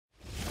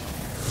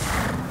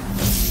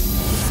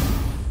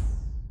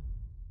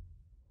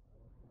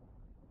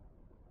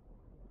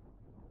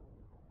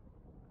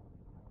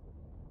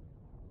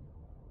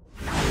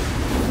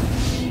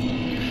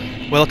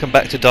Welcome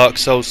back to Dark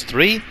Souls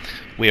 3.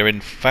 We are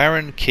in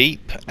Farron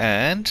Keep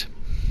and...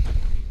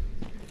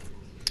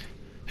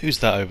 who's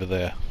that over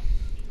there?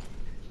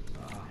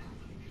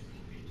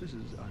 This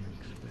is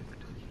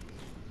unexpected.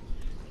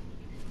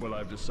 Well,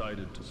 I've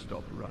decided to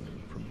stop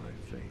running from my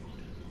fate.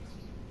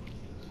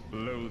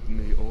 Loathe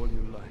me all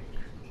you like.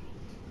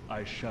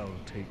 I shall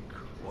take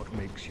what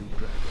makes you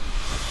dragon.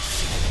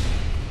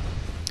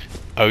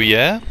 Oh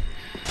yeah?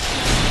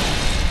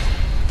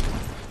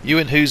 You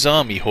in whose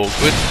army,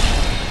 Hawkwood?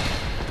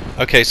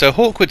 Okay, so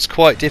Hawkwood's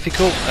quite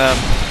difficult.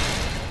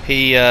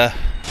 He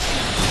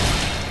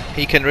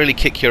can really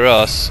kick your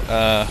ass.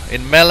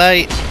 In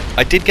melee,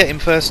 I did get him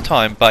first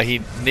time, but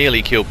he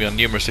nearly killed me on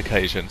numerous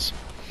occasions.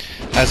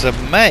 As a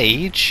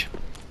mage,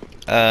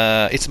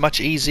 it's much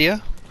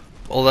easier,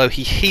 although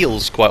he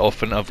heals quite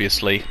often,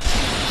 obviously.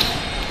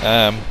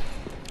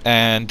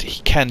 And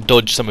he can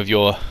dodge some of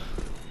your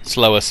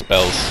slower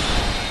spells,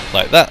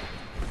 like that.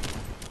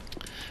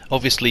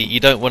 Obviously, you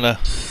don't want to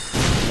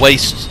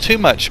waste too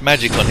much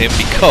magic on him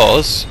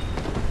because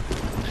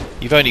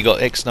you've only got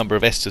X number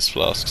of Estus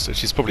flasks,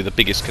 which is probably the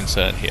biggest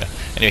concern here.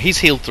 Anyway, he's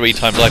healed 3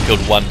 times, I've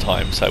healed 1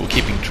 time, so we're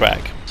keeping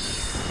track.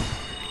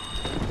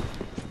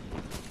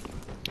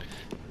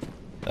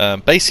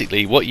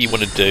 Basically, what you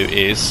want to do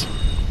is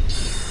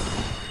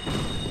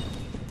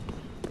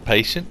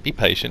be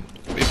patient.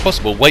 If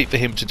possible, wait for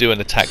him to do an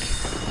attack,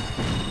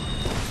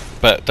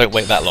 but don't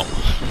wait that long.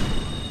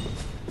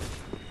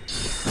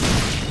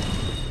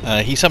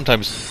 He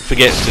sometimes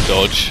forgets to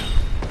dodge.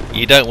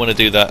 You don't want to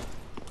do that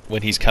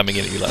when he's coming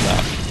in at you like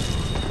that.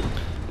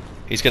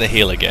 He's going to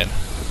heal again,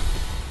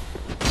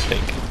 I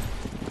think.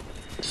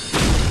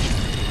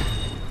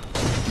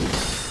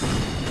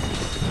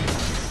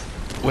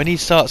 When he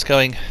starts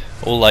going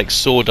all like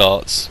sword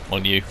arts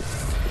on you,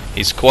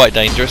 he's quite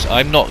dangerous.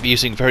 I'm not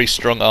using very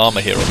strong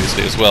armour here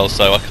obviously as well,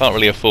 so I can't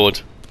really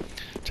afford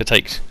to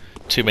take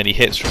too many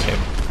hits from him.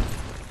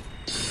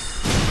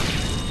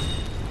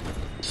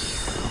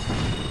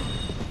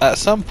 At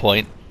some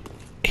point,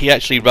 he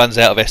actually runs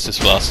out of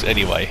Estus flasks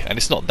anyway, and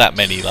it's not that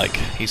many. Like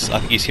I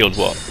think he's healed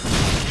what?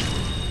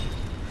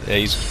 Yeah,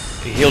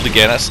 he healed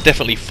again. That's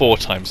definitely 4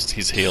 times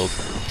he's healed,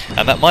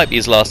 and that might be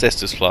his last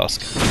Estus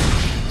flask.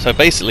 So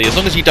basically, as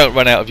long as you don't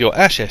run out of your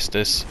Ash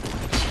Estus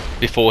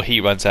before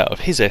he runs out of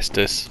his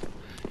Estus,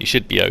 you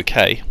should be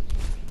okay.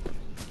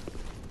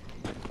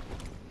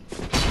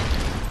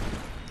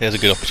 There's a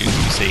good opportunity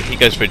to see. He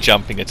goes for a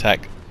jumping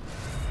attack.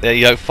 There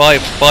you go.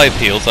 5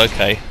 heals.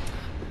 Okay.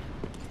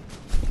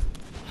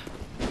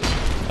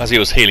 As he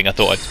was healing, I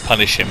thought I'd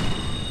punish him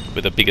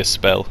with a bigger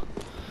spell.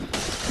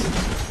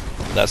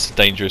 That's a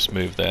dangerous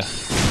move there.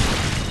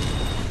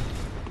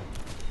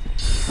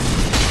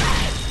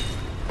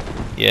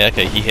 Yeah,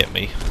 okay, he hit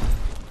me.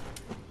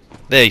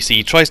 There, you see,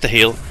 he tries to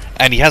heal,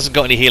 and he hasn't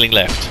got any healing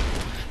left.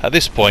 At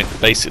this point,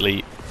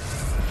 basically,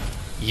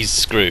 he's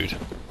screwed.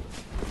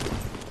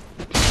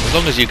 As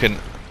long as you can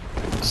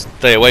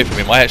stay away from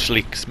him. I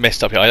actually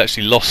messed up here. I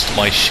actually lost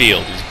my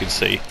shield, as you can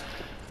see.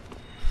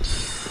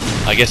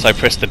 I guess I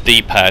pressed the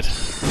D-pad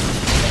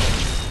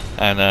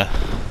and I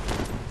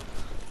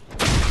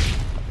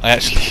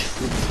actually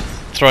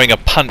throwing a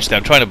punch there.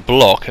 I'm trying to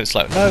block and it's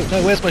like, no,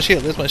 where's my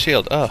shield? Where's my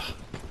shield? Ugh.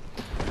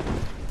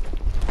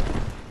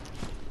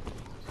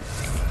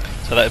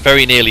 So that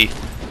very nearly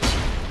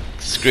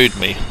screwed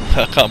me.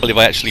 I can't believe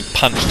I actually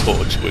punched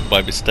Hawkwood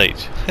by mistake.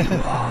 You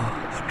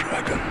are the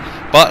dragon.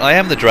 But I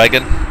am the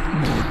dragon.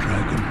 More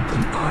dragon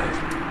than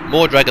I.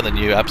 More dragon than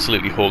you,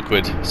 absolutely,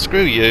 Hawkwood.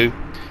 Screw you.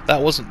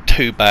 That wasn't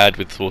too bad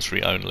with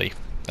sorcery only.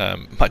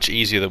 Much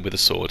easier than with a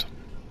sword.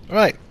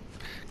 Alright,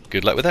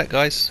 good luck with that,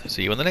 guys.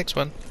 See you on the next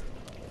one.